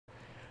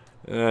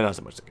Not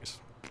so much the case.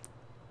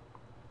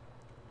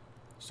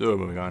 So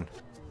moving on.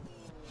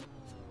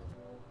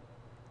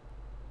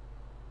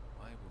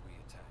 Why were we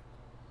attacked?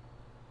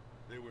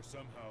 They were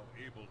somehow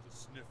able to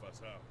sniff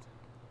us out.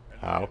 And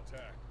How? they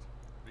attacked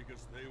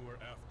because they were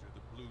after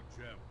the blue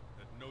gem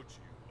that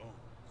Nochiu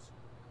owns.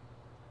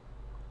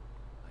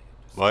 I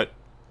understand. What?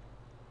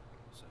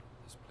 So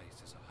this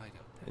place is a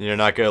hideout then? You're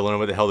not gonna learn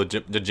what the hell the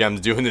gems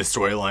do in this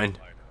storyline.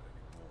 Hideout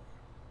anymore,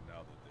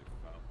 now that they've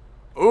found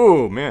them.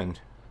 Ooh, man.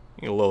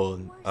 You get a little,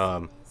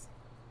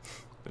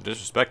 the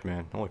disrespect,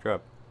 man. Holy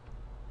crap.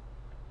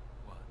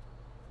 What?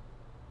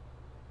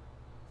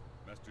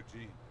 Master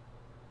Jin,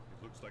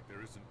 it looks like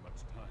there isn't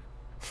much time.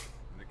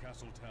 In the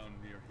castle town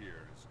near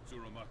here is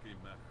Tsurumaki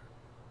Manor.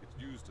 It's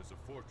used as a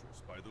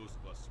fortress by those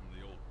of us from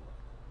the old blood.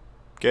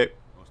 Okay.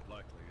 Most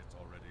likely it's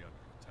already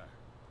under attack.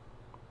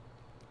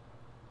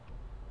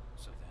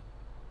 So then,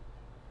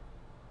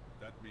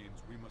 That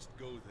means we must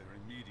go there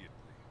immediately.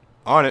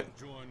 On it.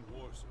 Join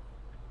Worso,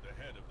 the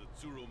head of the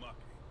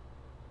Tsurumaki.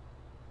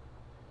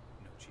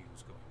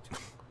 Nochiu's going to.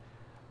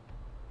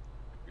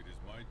 It is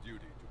my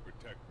duty to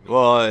protect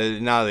Well,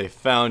 now they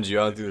found you,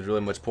 I don't think there's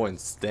really much point in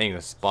staying in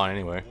the spawn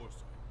anyway.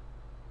 Worso.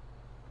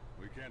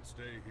 We can't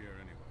stay here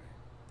anyway.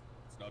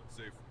 It's not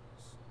safe for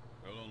us.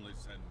 They'll only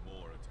send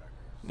more attackers.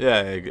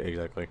 Yeah,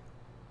 exactly.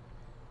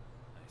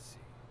 I see.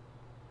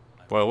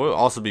 Well, it would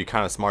also be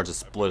kind of smart to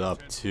split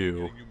up Intention of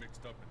too. getting you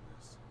mixed up in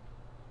this.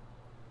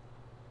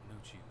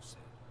 Nochiu said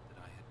that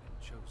I had been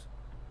chosen.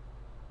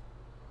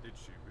 Did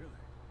she really?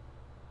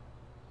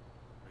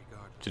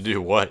 Regardless. To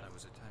do what? I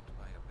was attacked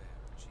by a bear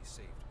and she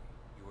saved me.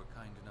 You were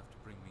kind enough to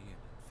bring me in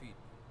and feed me.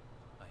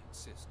 I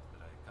insist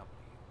that I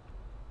accompany you.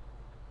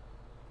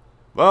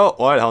 Well,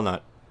 why the hell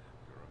not?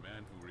 You're a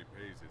man who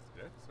repays his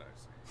debts, I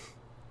see.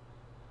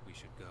 We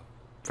should go.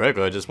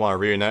 Frankly, I just want to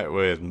reunite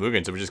with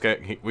Mugen so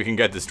we can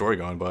get this story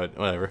going, but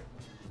whatever.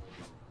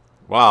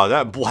 Wow,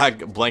 that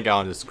blank out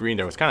on the screen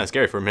there was kind of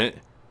scary for a minute.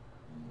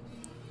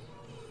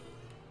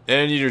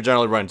 And you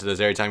generally run into this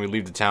every time you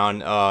leave the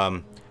town.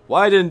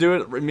 Why I didn't do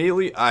it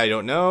immediately, I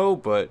don't know,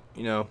 but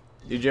you know,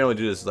 you generally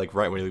do this like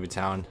right when you leave a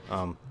town.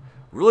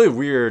 Really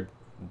weird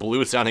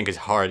blue sounding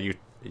guitar.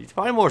 It's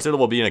probably more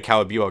suitable being a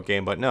Cowboy Bebop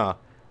game, but no,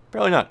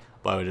 probably not.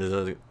 But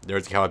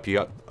there's a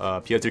Cowboy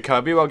PS2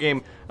 Cowboy Bebop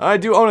game. I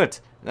do own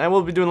it, and I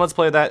will be doing Let's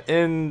Play of that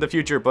in the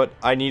future, but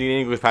I need an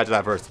English patch of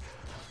that first.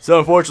 So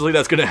unfortunately,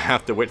 that's gonna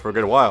have to wait for a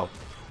good while.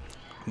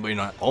 But you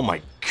know, oh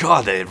my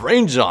god, they had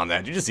range on that.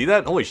 Did you just see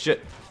that? Holy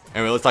shit.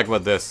 Anyway, let's talk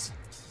about this.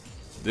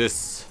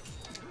 This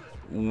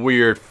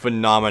weird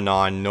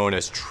phenomenon known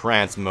as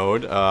trance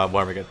mode.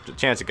 Whenever we get the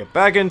chance to get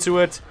back into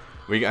it,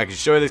 I can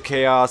show you this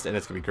chaos, and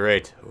it's gonna be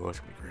great. Oh, it's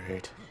gonna be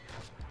great.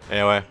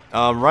 Anyway,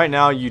 right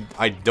now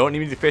I don't need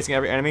to be facing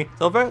every enemy.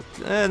 So,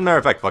 as a matter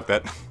of fact, fuck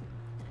that.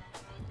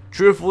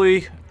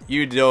 Truthfully,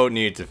 you don't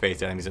need to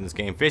face enemies in this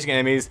game. Facing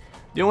enemies,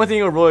 the only thing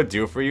it'll really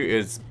do for you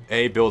is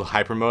build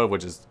hyper mode,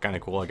 which is kind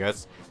of cool, I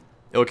guess.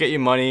 It'll get you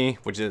money,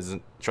 which is,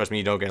 trust me,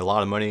 you don't get a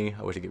lot of money.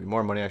 I wish it'd give you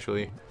more money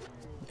actually.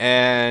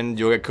 And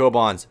you'll get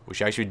Kobans, which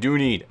you actually do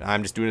need.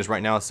 I'm just doing this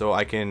right now so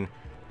I can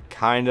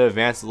kind of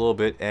advance a little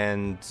bit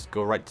and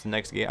go right to the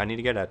next game I need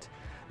to get at.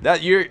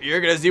 That you're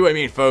gonna see what I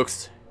mean,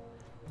 folks.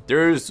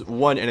 There's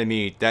one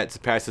enemy that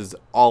surpasses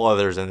all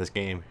others in this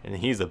game, and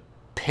he's a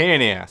pain in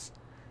the ass.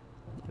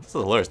 This is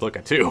hilarious to look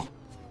at too.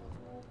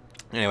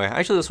 Anyway,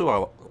 actually, let's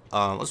talk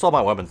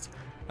about weapons.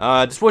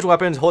 To switch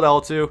weapons, hold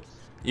L2.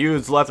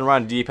 Use left and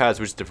right D-pad to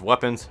switch different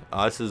weapons.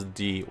 This is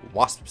the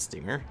Wasp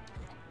Stinger.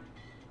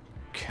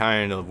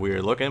 Kind of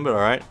weird looking, but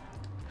alright.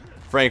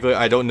 Frankly,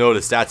 I don't know the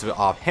stats of it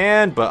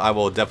offhand, but I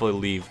will definitely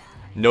leave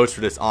notes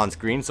for this on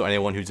screen so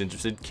anyone who's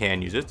interested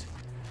can use it.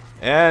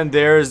 And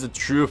there's the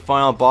true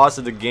final boss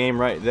of the game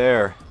right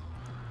there.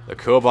 The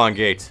Koban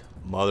Gate.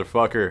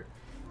 Motherfucker.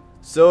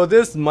 So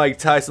this Mike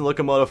Tyson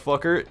looking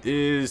motherfucker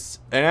is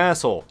an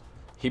asshole.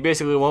 He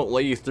basically won't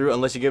let you through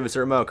unless you give a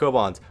certain amount of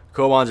Kobans.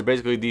 Kobans are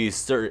basically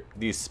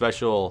these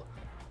special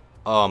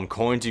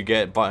coins you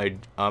get by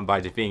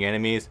defeating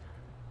enemies.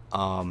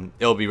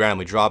 It'll be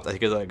randomly dropped. I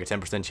think it's like a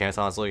 10% chance,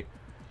 honestly.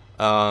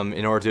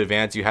 In order to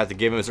advance, you have to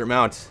give him a certain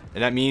amount,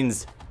 and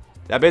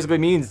that basically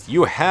means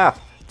you have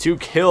to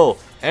kill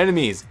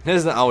enemies. It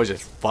isn't always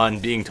just fun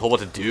being told what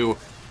to do.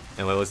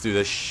 Anyway, let's do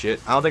this shit.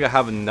 I don't think I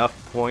have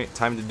enough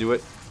time to do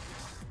it.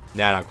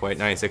 Nah, not quite.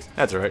 96.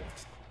 That's alright.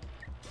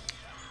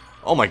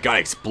 Oh my god, I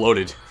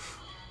exploded.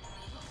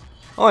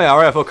 Oh yeah,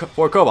 alright, 4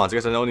 Kobans. I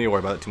guess I don't need to worry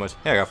about it too much.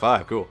 Yeah, I got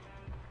 5. Cool.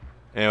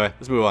 Anyway,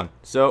 let's move on.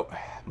 So,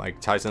 Mike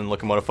Tyson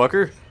looking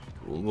motherfucker,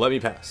 let me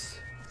pass.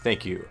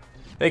 Thank you.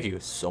 Thank you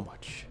so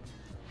much.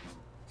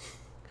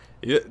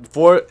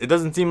 It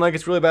doesn't seem like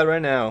it's really bad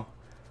right now,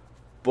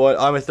 but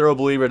I'm a thorough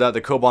believer that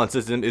the Koban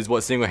system is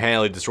what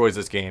single-handedly destroys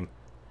this game.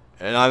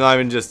 And I'm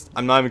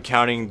not even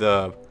counting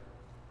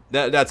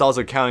that's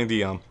also counting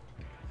the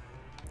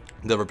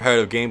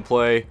repetitive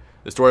gameplay,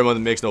 the story mode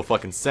that makes no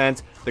fucking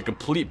sense, the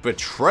complete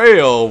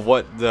betrayal of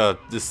what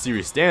this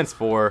series stands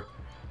for,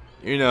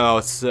 you know,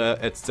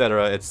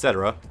 etc.,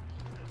 etc.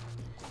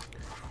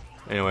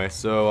 Anyway,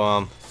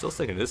 so still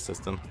sticking to this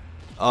system.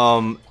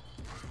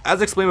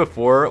 as explained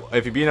before,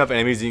 if you beat enough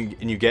enemies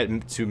and you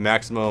get to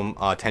maximum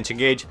tension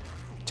gauge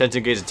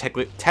is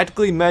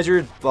technically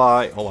measured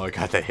by... Oh my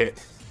god, that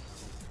hit.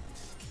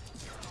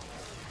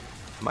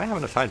 Am I having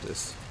enough time for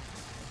this?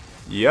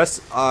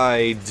 Yes,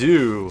 I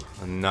do.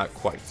 Not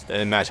quite. That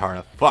didn't match hard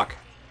enough. Fuck.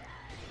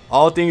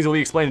 All things will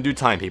be explained in due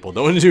time, people.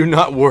 Do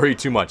not worry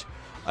too much.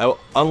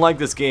 Unlike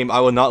this game, I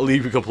will not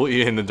leave you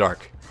completely in the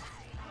dark.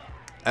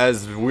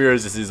 As weird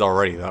as this is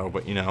already, though,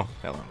 but you know,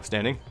 that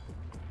notwithstanding.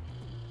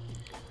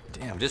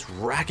 Damn, just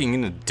racking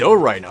in the dough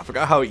right now. I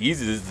forgot how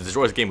easy it is to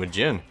destroy this game with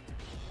Jin.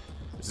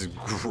 This is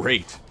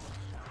great.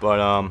 But,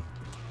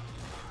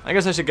 I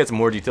guess I should get some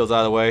more details out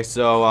of the way.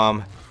 So,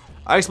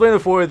 I explained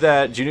before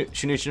that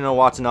Shinichi no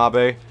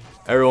Watanabe,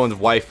 everyone's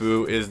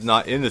waifu, is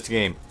not in this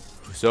game.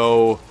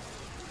 So,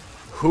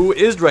 who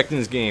is directing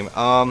this game?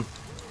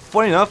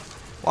 Funny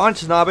enough,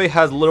 Watanabe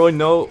has literally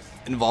no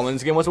involvement in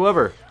this game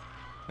whatsoever.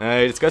 And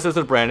I discussed this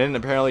with Brandon, and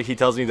apparently he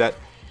tells me that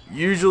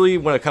usually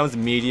when it comes to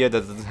media that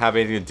doesn't have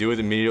anything to do with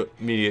the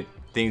immediate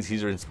things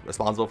he's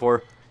responsible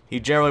for, he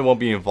generally won't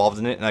be involved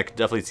in it, and I could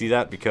definitely see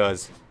that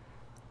because,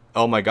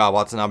 oh my god,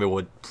 Watanabe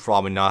would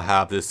probably not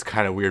have this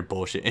kind of weird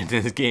bullshit in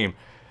this game.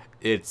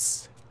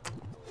 It's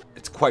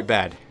quite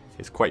bad.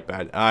 It's quite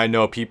bad. I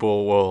know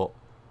people will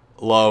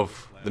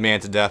love the man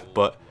to death,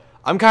 but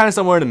I'm kind of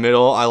somewhere in the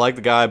middle. I like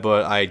the guy,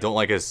 but I don't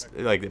like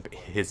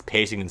his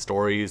pacing and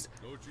stories,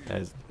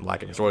 as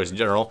lacking stories in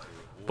general.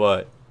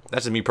 But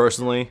that's just me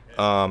personally.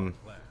 But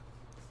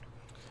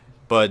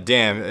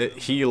damn,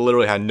 he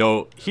literally had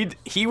no.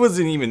 He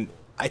wasn't even.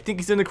 I think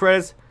he's in the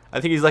credits. I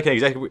think he's like an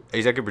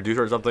executive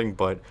producer or something.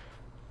 But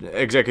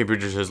executive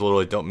producers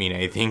literally don't mean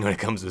anything when it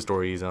comes to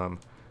stories,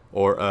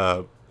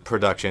 or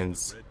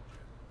productions,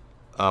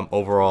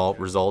 overall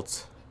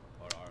results.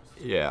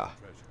 Yeah.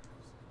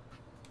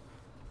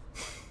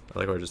 I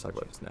like what we're just talking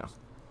about this now.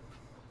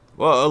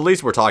 Well, at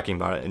least we're talking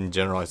about it in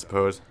general, I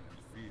suppose.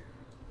 Fear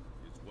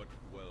is what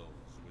dwells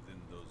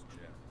within those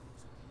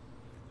gems.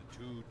 If the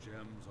two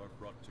gems are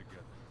brought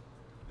together,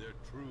 their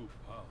true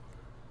power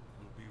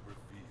will be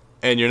revealed.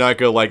 And you're not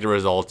gonna like the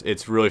result.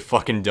 It's really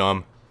fucking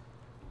dumb.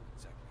 Who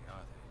exactly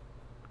are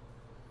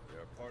they?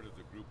 They are part of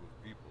the group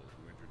of people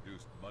who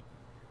introduced mutton.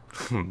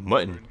 They're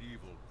Mutton. an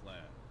evil clan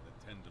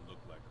that tend to look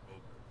like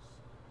ogres.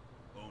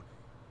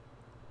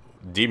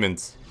 Oni.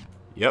 Demons.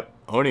 Yep,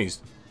 Onis.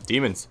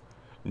 Demons.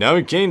 Now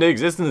we came to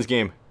exist in this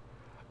game.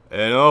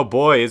 And oh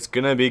boy, it's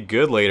gonna be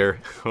good later.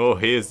 Oh,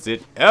 is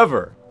it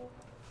ever?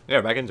 Yeah,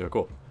 back into it.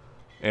 Cool.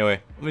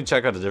 Anyway, let me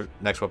check out the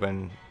next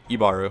weapon.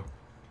 Ibaru.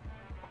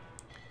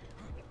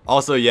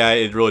 Also, yeah,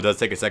 it really does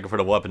take a second for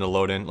the weapon to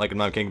load in. Like, I'm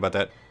not kidding about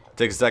that. It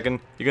takes a second.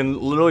 You can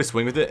literally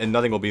swing with it and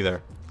nothing will be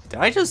there. Did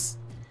I just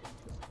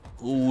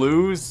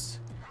lose?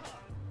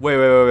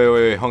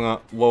 Wait. Hold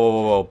on.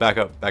 Whoa. Back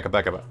up.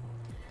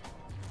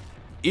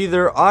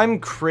 Either I'm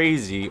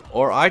crazy,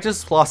 or I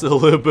just lost a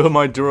little bit of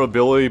my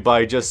durability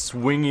by just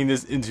swinging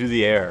this into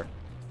the air.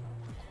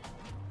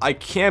 I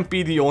can't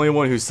be the only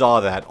one who saw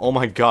that. Oh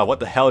my god,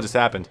 what the hell just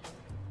happened?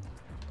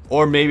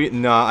 Or maybe,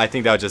 nah, I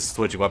think that was just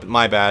switching weapon.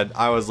 My bad.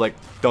 I was like,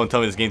 don't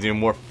tell me this game's even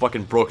more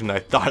fucking broken than I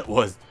thought it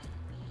was.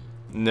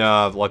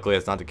 Nah, luckily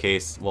that's not the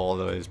case. Well,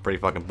 although it's pretty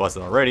fucking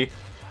busted already.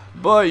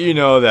 But you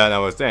know that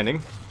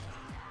notwithstanding.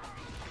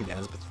 Yeah,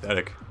 that's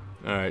pathetic.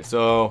 Alright,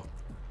 so...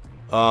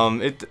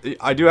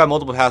 I do have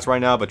multiple paths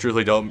right now, but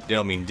truthfully they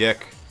don't mean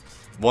dick.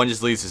 One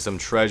just leads to some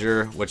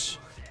treasure, which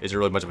isn't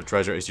really much of a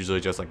treasure. It's usually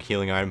just like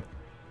healing item.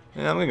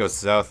 And I'm gonna go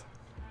south.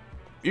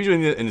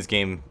 Usually in this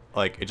game,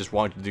 like, it just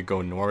wants you to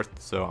go north,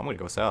 so I'm gonna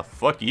go south.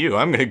 Fuck you,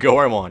 I'm gonna go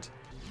where I want.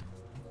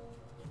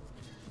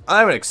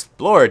 I'm an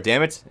explorer,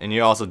 damn it. And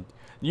you also,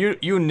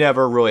 you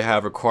never really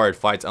have required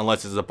fights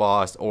unless it's a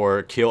boss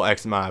or kill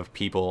X amount of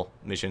people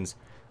missions.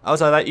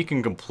 Outside of that, you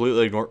can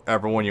completely ignore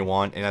everyone you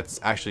want, and that's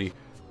actually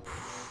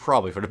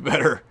probably for the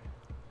better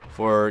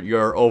for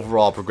your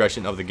overall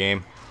progression of the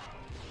game.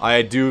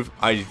 I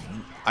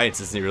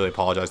sincerely really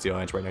apologize to the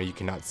audience right now. You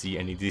cannot see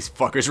any of these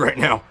fuckers right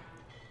now.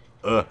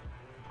 Well,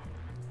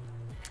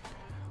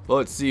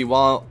 let's see.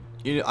 Well,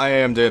 I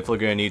am definitely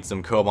gonna need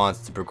some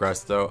Kobans to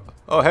progress, though.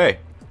 Oh, hey,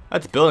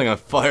 that's building on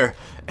fire,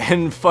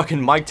 and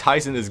fucking Mike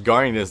Tyson is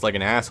guarding this like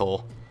an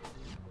asshole.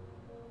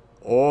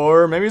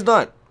 Or maybe he's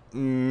not.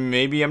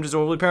 Maybe I'm just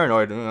overly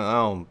paranoid. I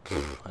don't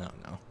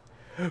know.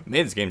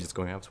 Maybe this game's just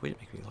going out. So wait,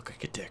 make me look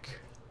like a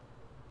dick.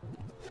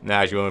 Nah,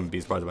 actually, I wouldn't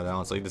be surprised about that.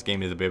 Honestly, this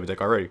game is a bit of a dick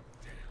already.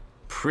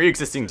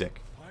 Pre-existing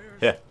dick.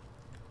 Yeah.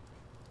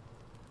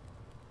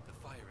 The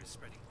fire is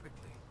spreading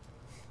quickly.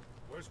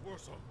 Where's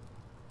Worso?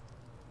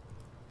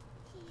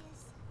 He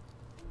is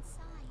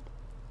inside.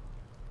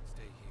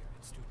 Stay here.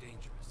 It's too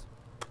dangerous.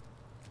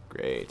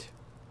 Great.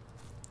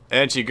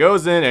 And she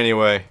goes in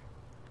anyway.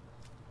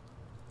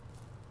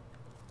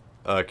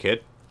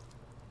 Kid?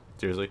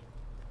 Seriously?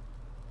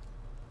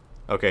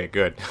 Okay,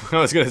 good. I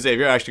was gonna say, if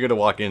you're actually gonna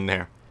walk in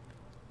there.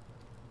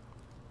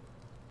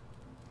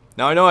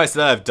 Now, I know I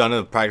said I've done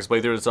a practice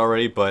playthrough of this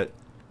already, but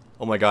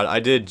oh my god, I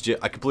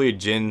completed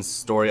Jin's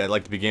story at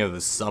like the beginning of the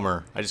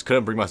summer. I just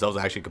couldn't bring myself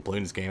to actually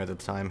complete this game at the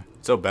time.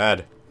 It's so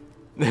bad.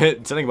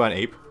 Something about an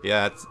ape.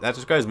 Yeah, that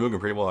describes Mugen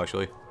pretty well,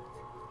 actually.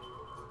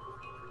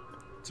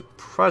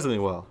 Surprisingly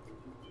well.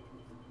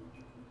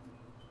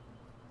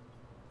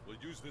 We'll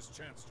use this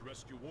chance to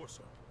rescue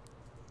Worso.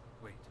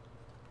 Wait.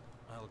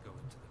 I'll go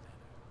into the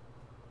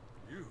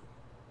manor. You?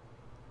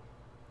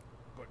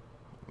 But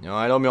You know,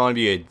 I don't want to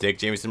be a dick,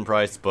 Jamieson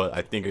Price, but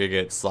I think I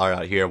get slaughtered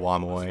out here while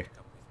I'm away.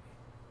 Come with me.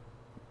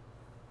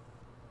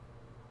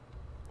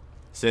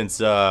 Since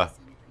the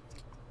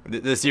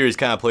series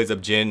kind of plays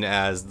up Jin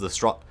as the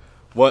strong.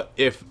 What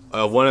if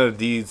one of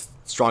these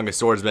strongest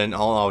swordsmen in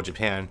all of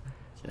Japan?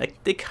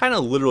 Like, they kind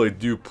of literally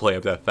do play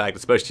up that fact,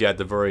 especially at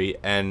the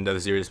very end of the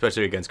series,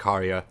 especially against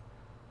Karya.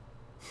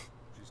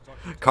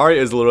 Karya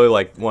is literally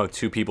like one of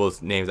two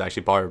people's names I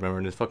actually probably remember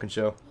in this fucking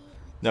show.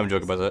 No, I'm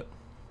joking about that.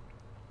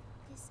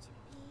 Is to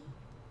be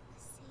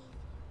a savior.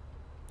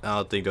 I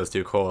don't think those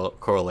two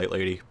correlate,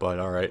 lady, but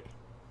alright.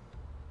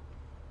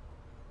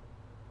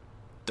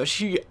 Does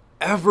she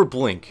ever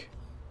blink?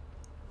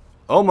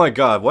 Oh my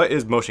god, what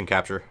is motion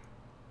capture?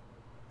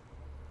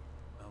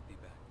 I'll be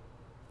back.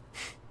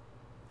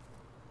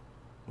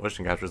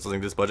 Motion capture is something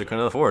this budget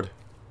couldn't afford.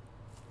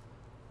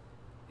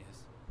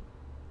 Yes.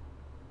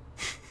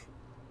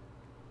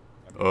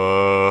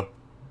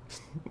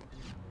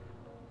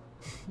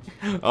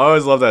 I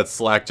always love that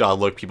slack jaw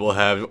look people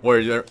have,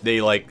 where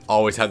they like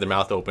always have their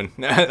mouth open.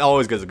 It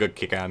always gets a good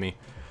kick out of me.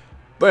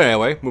 But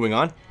anyway, moving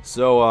on.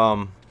 So,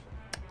 oh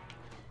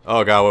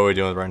god, what are we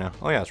doing right now?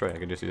 Oh yeah, that's right, I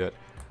can just do that.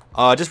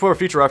 Just for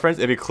future reference,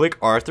 if you click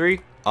R3,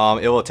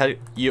 it will tell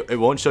you, it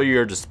won't show you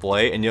your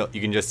display, and you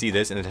can just see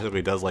this, and it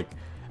typically does like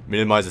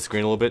minimize the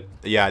screen a little bit.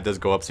 Yeah, it does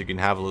go up so you can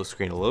have the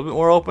screen a little bit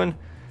more open.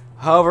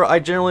 However, I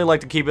generally like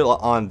to keep it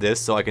on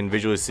this so I can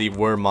visually see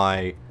where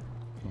my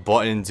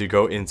button to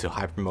go into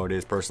hyper mode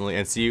is personally,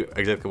 and see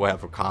exactly what I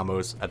have for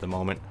combos at the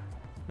moment.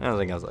 And I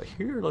think I was like,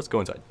 here, let's go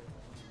inside.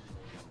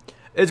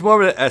 It's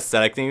more of an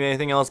aesthetic thing than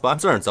anything else, but I'm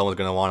certain someone's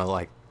gonna want to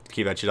like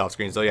keep that shit off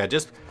screen. So yeah,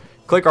 just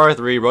click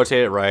R3,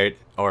 rotate it right,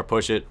 or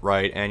push it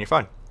right, and you're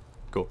fine.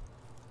 Cool.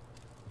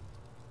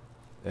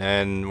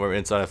 And we're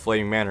inside a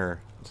flaming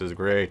manor. This is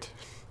great.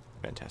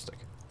 Fantastic.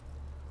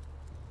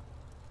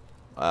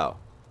 Wow.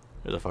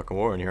 There's a fucking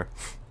war in here.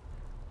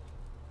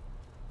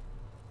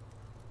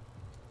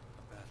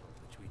 A battle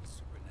between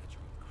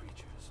supernatural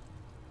creatures.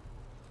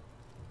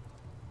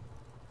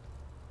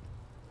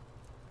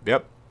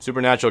 Yep.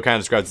 Supernatural kind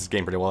of describes this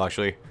game pretty well,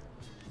 actually.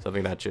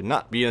 Something that should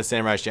not be in the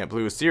Samurai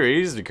Champloo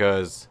series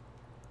because,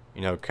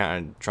 you know,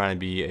 kind of trying to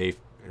be a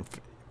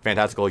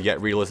fantastical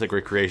yet realistic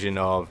recreation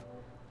of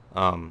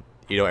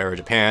Edo era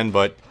Japan,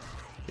 but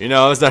you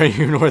know, it's not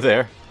here nor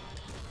there.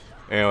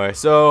 Anyway,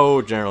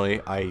 so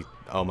generally,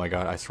 oh my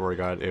god, I swear to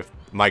god, if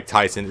Mike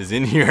Tyson is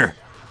in here.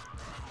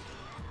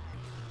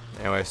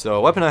 Anyway, so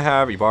weapon I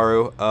have,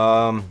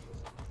 Ibaru.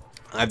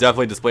 I've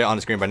definitely displayed it on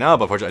the screen by now,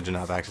 but unfortunately I do not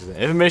have access to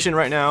the information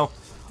right now.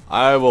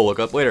 I will look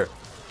up later.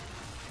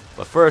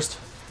 But first,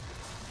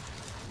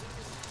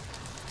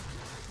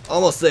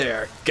 almost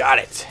there. Got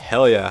it.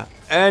 Hell yeah.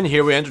 And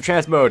here we enter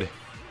trance mode.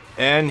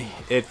 And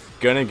it's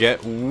gonna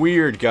get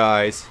weird,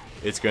 guys.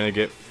 It's gonna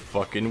get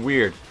fucking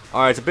weird.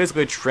 Alright, so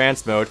basically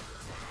trance mode,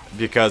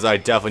 because I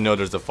definitely know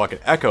there's a fucking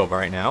echo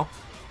right now.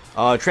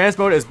 Trance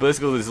mode is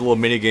basically this little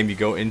mini game you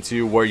go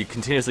into where you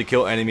continuously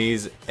kill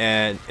enemies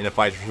and in a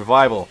fight for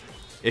survival.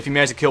 If you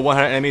manage to kill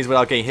 100 enemies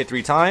without getting hit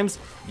 3 times,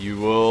 you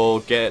will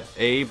get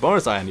a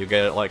bonus item. You'll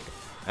get like,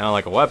 I don't know,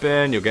 like a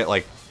weapon. You'll get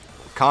like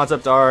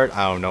concept art.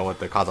 I don't know what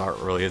the concept art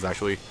really is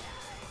actually.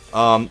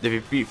 If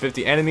you beat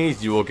 50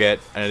 enemies, you will get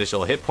an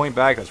additional hit point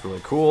back. That's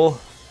really cool.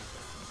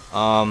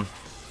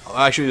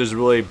 Actually, there's a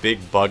really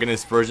big bug in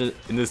this version,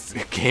 in this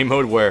game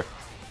mode, where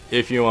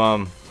if you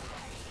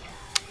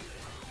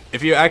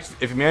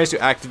manage to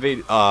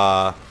activate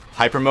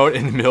hyper mode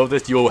in the middle of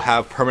this, you will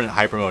have permanent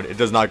hyper mode. It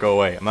does not go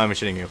away. I'm not even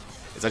shitting you.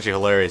 It's actually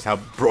hilarious how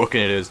broken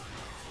it is.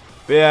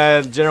 But yeah,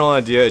 the general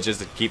idea is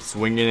just to keep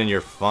swinging and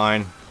you're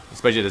fine,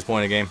 especially at this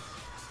point in the game.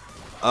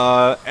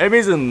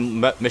 Enemies in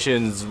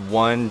missions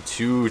 1,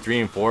 2, 3,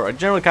 and 4 are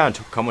generally kind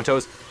of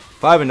comatose.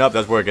 5 and up,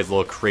 that's where it gets a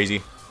little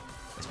crazy,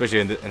 especially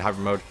in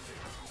hyper mode.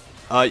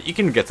 You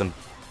can get some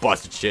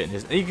busted shit in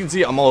this, and you can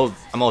see I'm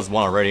almost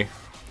one already.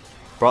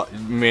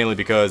 Mainly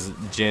because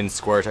Jin's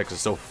square attacks are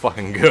so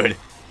fucking good.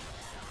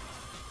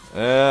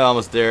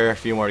 Almost there, a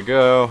few more to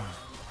go.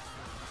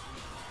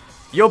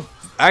 You'll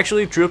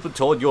actually, truth be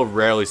told, you'll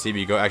rarely see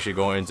me actually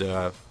go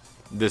into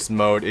this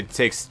mode. It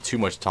takes too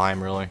much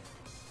time, really.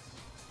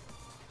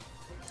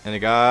 And I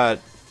got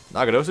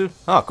Nagadosu.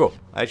 Oh, cool.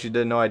 I actually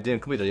didn't know I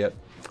didn't complete it yet.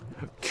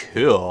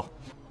 Cool.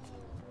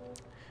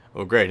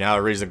 Well, great. Now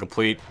I'm ready to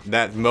complete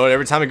that mode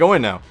every time I go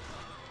in now.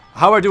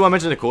 However, I do want to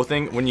mention the cool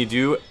thing when you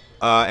do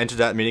enter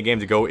that minigame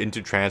to go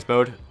into trance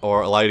mode,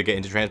 or allow you to get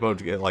into trance mode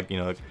to get, like, you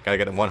know, gotta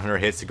get 100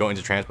 hits to go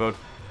into trance mode.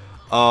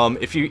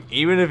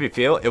 Even if you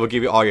fail, it will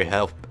give you all your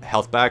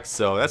health back,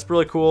 so that's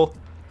really cool.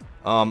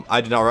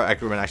 I do not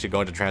recommend actually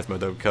going to trance mode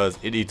though, because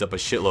it eats up a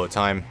shitload of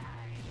time,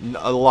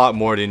 a lot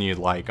more than you'd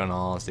like. In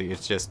all honesty,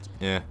 it's just,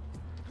 yeah.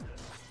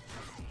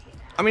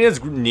 I mean,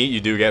 it's neat, you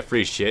do get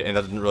free shit, and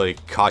it doesn't really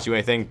cost you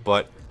anything,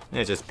 but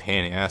It's just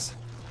pain in the ass.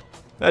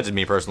 That's just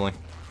me personally.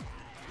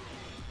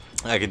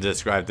 I could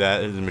describe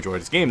that as the majority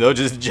of this game though,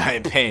 just a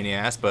giant pain in the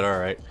ass, but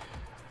alright.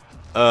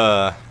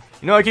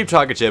 You know, I keep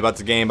talking shit about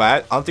the game,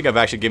 but I don't think I've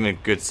actually given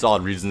good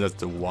solid reasons as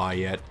to why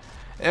yet.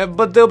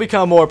 But they'll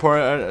become more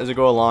important as I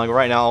go along.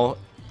 Right now,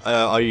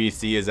 all you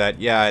see is that,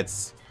 yeah,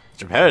 it's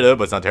repetitive,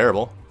 but it's not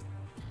terrible.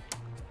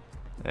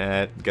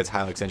 And it gets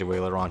highly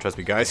accentuated later on, trust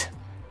me guys.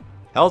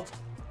 Health?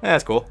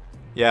 That's cool.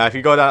 Yeah, if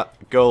you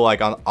go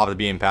like off the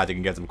beaten path, you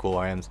can get some cool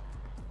items.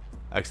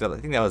 Except I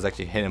think that was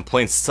actually hidden in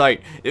plain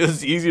sight. It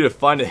was easier to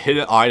find a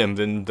hidden item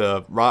than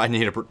the route I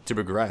needed to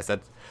progress.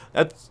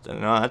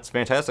 That's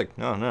fantastic.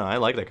 No, I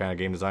like that kind of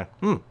game design.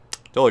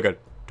 Totally good.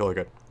 Totally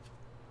good.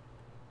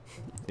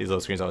 These little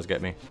screens always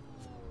get me.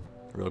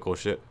 Real cool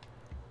shit.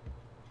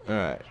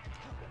 Alright.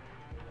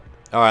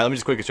 Alright, let me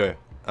just quickly show you.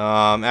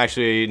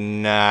 Actually,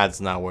 nah, it's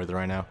not worth it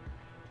right now.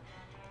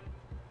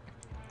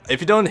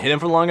 If you don't hit him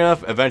for long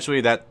enough,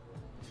 eventually that...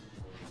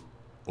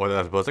 Was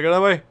that supposed to go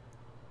that way?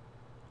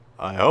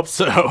 I hope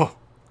so.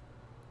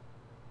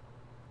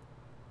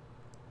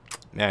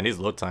 Man, these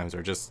load times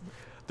are just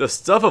the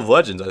stuff of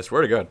legends, I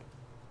swear to God.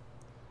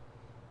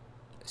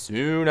 As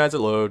soon as it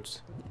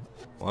loads.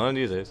 One of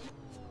these days.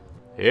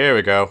 Here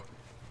we go.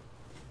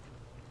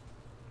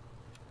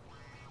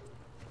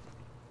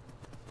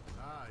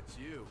 Ah, it's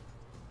you.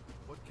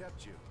 What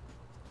kept you?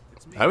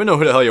 It's me. I don't even know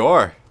who the hell you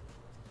are.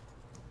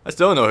 I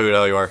still don't know who the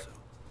hell you are.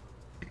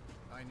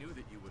 I knew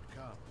that you would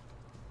come.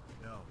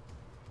 No,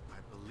 I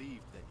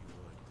believed that you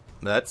would.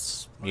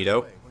 That's By the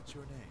neato. way, what's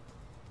your name?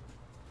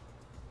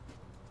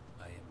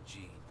 I am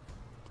Jean.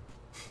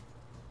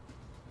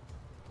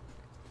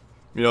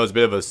 You know, it's a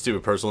bit of a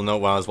stupid personal note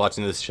when I was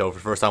watching this show for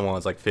the first time when I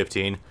was like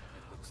 15.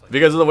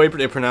 Because of the way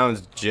they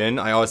pronounce Jin,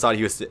 I always thought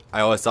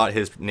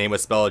his name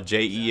was spelled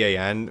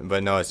Jean,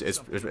 but no, it's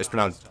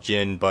pronounced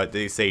Jin, but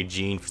they say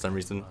Jean for some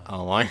reason. I don't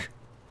know why.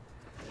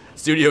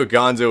 Studio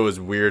Gonzo is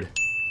weird.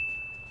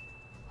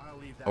 I'll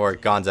leave that Or to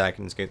you. Gonzac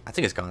in this case. I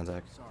think it's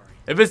Gonzac. Sorry.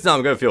 If it's not,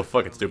 I'm gonna feel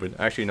fucking stupid.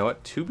 Actually, you know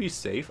what? To be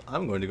safe,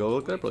 I'm going to go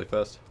look it up really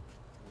fast.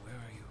 Where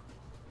are you?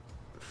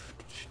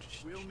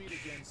 We'll meet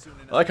again soon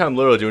enough. I like how I'm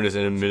literally doing this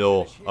in the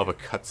middle of a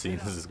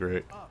cutscene. This is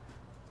great. Up.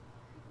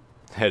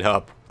 Head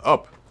up.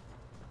 Up.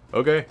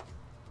 Okay.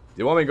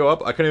 You want me to go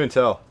up? I couldn't even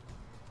tell.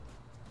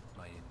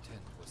 My intent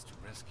was to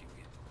rescue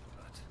him,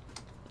 but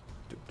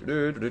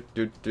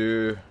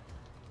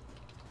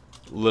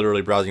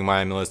Literally browsing my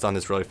enemy list on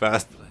this really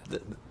fast.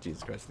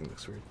 Jesus Christ, this thing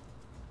looks weird.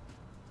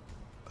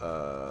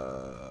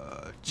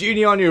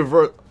 Genie on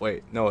your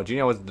wait, no,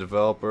 Genie was the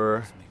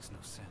developer. this makes no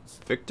sense.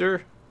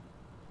 Victor?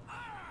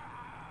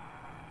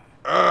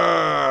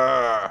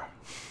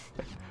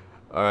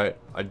 Alright,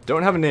 I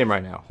don't have a name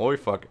right now. Holy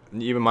fuck.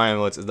 Even my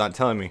enemy list is not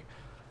telling me.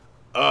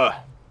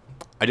 I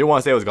do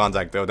want to say it was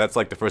Gonzac though. That's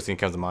like the first thing that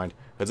comes to mind.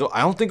 I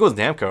don't think it was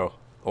Namco.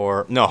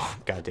 Or no,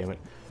 god damn it.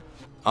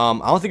 I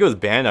don't think it was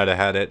Bandai that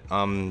had it.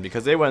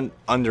 Because they went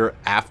under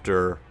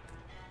after.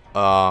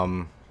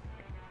 I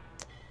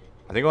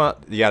think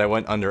yeah, they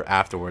went under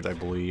afterwards, I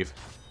believe.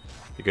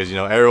 Because you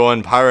know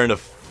everyone pirating the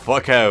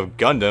fuck out of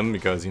Gundam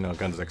because you know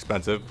Gundam's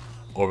expensive,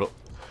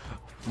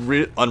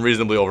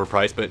 unreasonably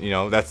overpriced. But you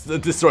know that's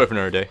the story for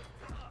another day.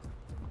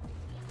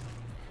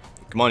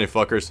 Come on, you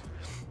fuckers.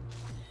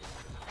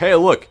 Hey,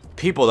 look,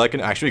 people that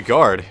can actually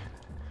guard.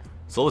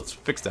 So let's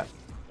fix that.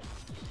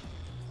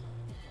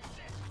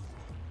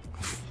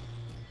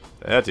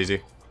 That's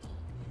easy.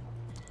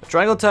 The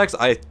triangle attacks,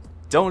 I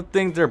don't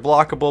think they're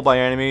blockable by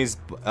enemies.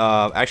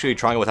 Actually,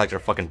 triangle attacks are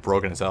fucking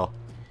broken as hell.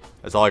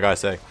 That's all I gotta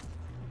say.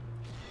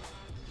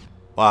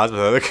 Wow, that's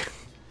pathetic.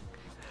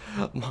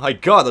 My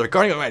god, they're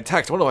guarding my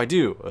attacks. What do I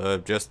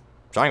do? Just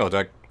triangle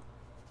attack.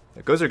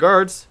 It goes to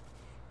guards.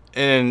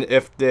 And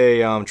if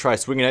they try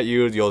swinging at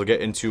you, you'll get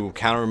into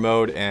counter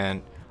mode.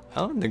 And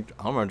I don't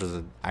remember if there's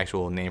an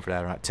actual name for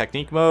that or not.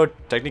 Technique mode?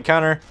 Technique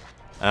counter?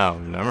 I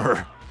don't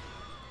remember.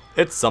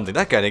 It's something.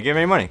 That guy didn't give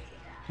me money.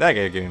 That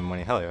guy gave me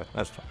money. Hell yeah.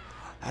 That's what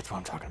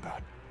I'm talking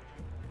about.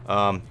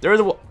 There's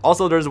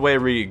a way to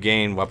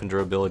regain weapon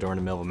durability during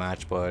the middle of a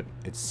match, but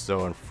it's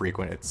so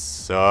infrequent. It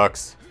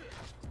sucks.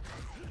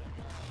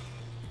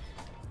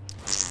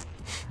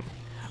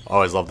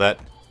 Always love that.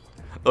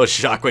 Little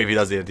shockwave he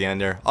does at the end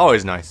there.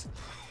 Always nice.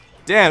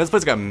 Damn, this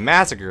place got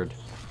massacred.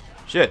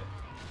 Shit.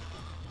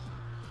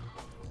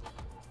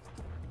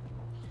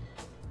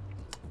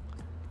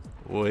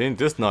 Well, ain't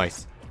this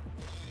nice?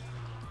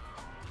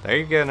 There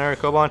you get another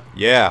Koban.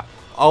 Yeah.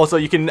 Also,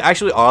 you can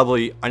actually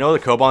oddly, I know the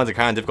Kobans are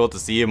kind of difficult to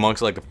see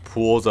amongst like the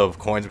pools of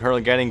coins I'm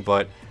currently getting,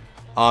 but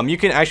you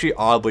can actually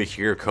audibly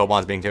hear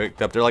Kobans being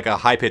picked up. They're like a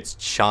high-pitched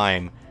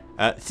chime.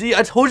 See,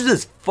 I told you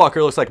this fucker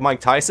looks like Mike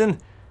Tyson.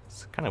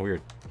 It's kind of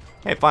weird.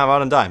 Hey, 5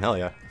 out on dime. Hell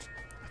yeah.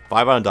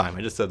 5 out on dime.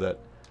 I just said that.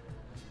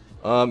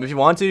 If you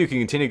want to, you can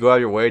continue to go out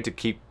of your way to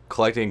keep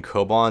collecting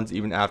Kobans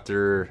even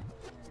after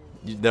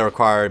the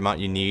required amount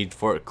you need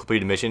for a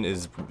completed mission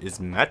is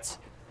met.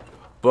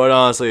 But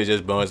honestly, it's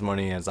just bonus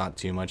money and it's not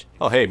too much.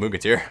 Oh, hey,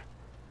 Mugen's here.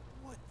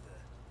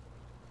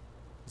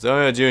 So,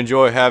 did you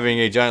enjoy having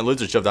a giant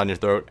lizard shoved down your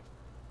throat?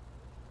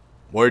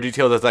 More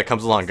details as that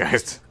comes along,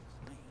 guys.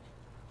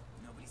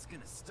 Nobody's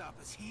gonna stop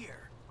us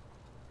here.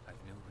 I've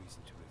no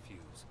reason to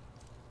refuse.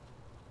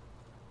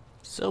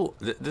 So,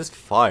 this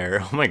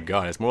fire, oh my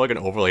god, it's more like an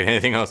overlay than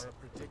anything else. A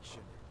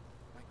prediction.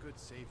 My good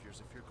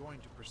saviors, if you're going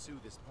to pursue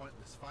this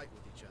pointless fight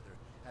with each other,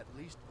 at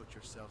least put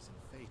yourselves in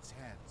fate's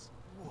hands.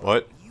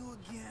 What? You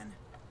again?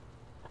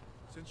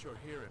 Since you're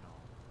here and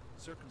all,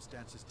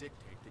 circumstances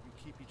dictate that you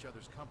keep each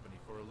other's company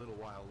for a little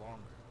while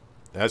longer.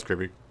 That's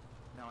creepy.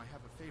 Now I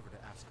have a favor to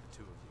ask the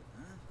two of you.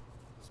 Huh?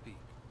 Speak.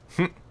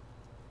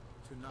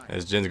 Tonight,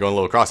 As Jin's going a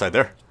little cross-eyed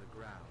there. to the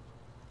ground.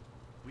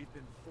 We've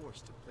been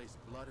forced to place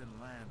blood and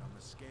land on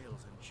the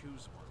scales and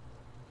choose one.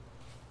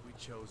 We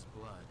chose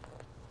blood.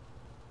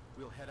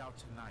 We'll head out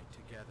tonight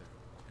together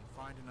and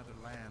find another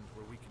land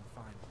where we can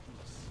find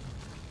peace.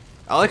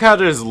 I like how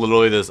there's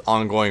literally this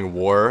ongoing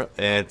war,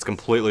 and it's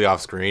completely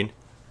off screen.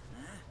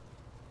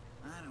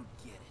 I don't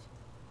get it.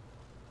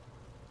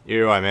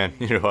 Neither do I, man.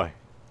 Neither do I.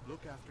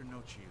 Look after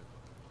Nochiu.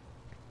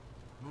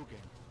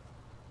 Mugen,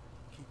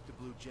 keep the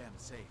blue gem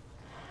safe.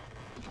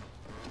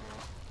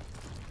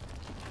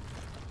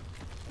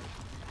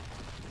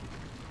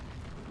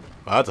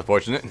 Well, that's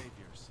unfortunate.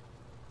 Saviors,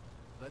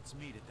 let's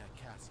meet at that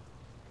castle.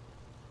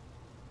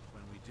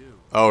 When we do,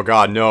 Oh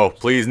god, no.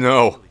 Please,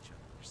 no. kill each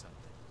other or something.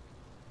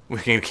 We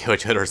can kill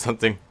each other or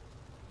something.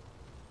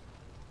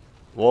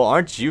 Well,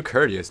 aren't you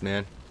courteous,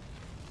 man?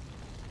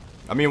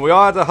 I mean, we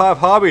all have to have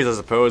hobbies, I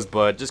suppose,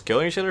 but just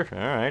killing each other?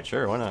 Alright,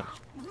 sure, why not?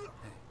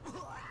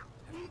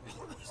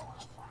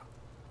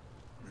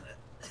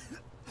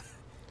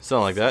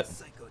 Something like that.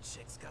 Psycho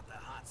chick's got the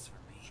hots for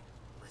me.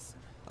 Listen,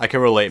 I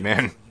can relate,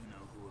 man. you know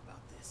who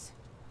about this.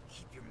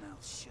 Keep your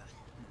mouth shut,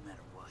 no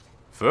matter what.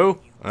 Foo?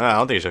 I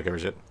don't think she'll give a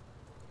shit.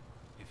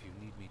 If you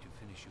need me to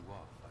finish you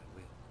off, I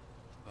will.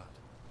 But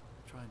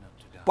try not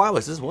to die. Wow,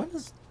 is this when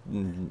is...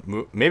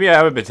 Maybe I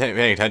haven't been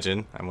paying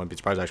attention. I wouldn't be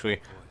surprised,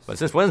 actually. But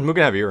since when does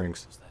Mugen have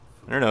earrings? Was that I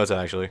food? don't know, it's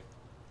actually.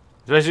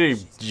 Especially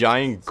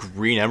giant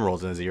green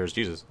emeralds in his ears.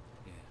 Jesus.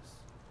 Yes.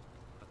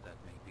 But that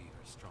may be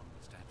her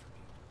strongest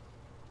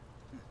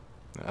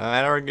attribute.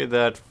 I'd argue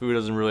that food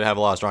doesn't really have a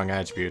lot of strong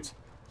attributes.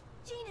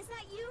 Jin, is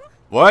that you?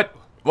 What?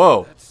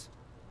 Whoa. That's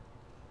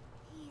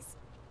He's...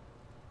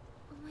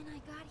 When I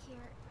got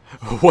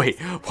here... Wait,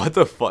 what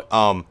the fuck?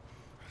 Mr.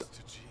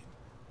 Jin,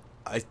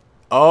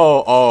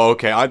 Oh,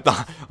 okay. I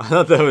thought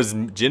that was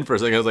Jin for a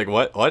second. I was like,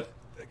 what? What?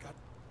 they got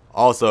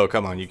Also,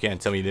 come on, you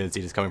can't tell me you didn't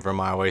see this coming from a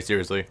mile away,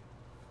 seriously.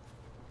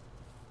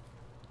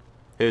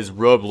 His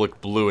robe looked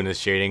blue in his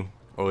shading,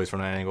 or at least from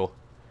that angle.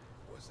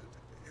 wasn't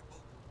able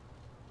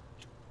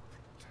to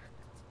protect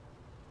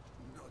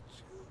not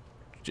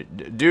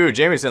you. Dude,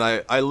 Jamieson,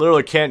 I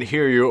literally can't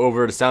hear you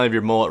over the sound of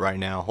your mullet right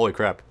now. Holy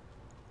crap.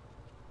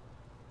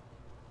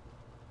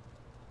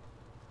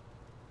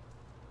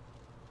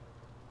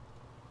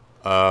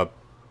 Want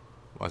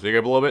to speak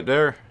up a little bit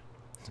there?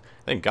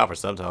 Thank God for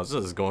subtitles.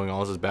 This is going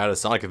almost as bad as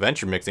Sonic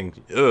Adventure mixing.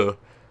 Ugh.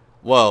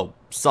 Well,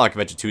 Sonic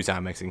Adventure 2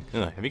 sound mixing.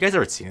 Ugh. Have you guys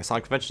ever seen a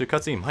Sonic Adventure 2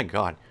 cutscene? My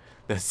God.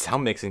 The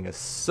sound mixing is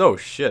so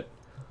shit.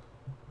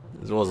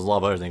 As well as a lot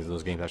of other things in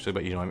those games, actually.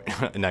 But you know what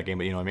I mean. In that game,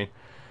 but you know what I mean.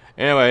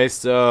 Anyway,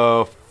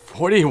 so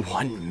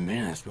 41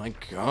 minutes. My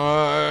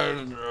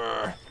God.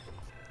 Ugh.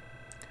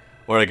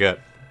 What did I get?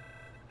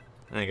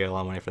 I didn't get a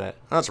lot of money for that.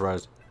 I'm not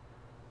surprised.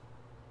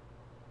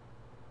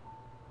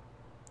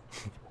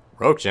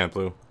 Rogue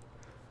Champloo.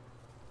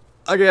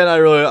 Again, I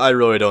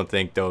really don't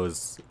think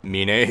those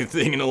mean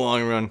anything in the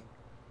long run.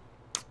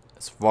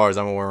 As far as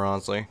I'm aware,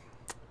 honestly.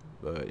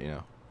 But, you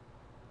know.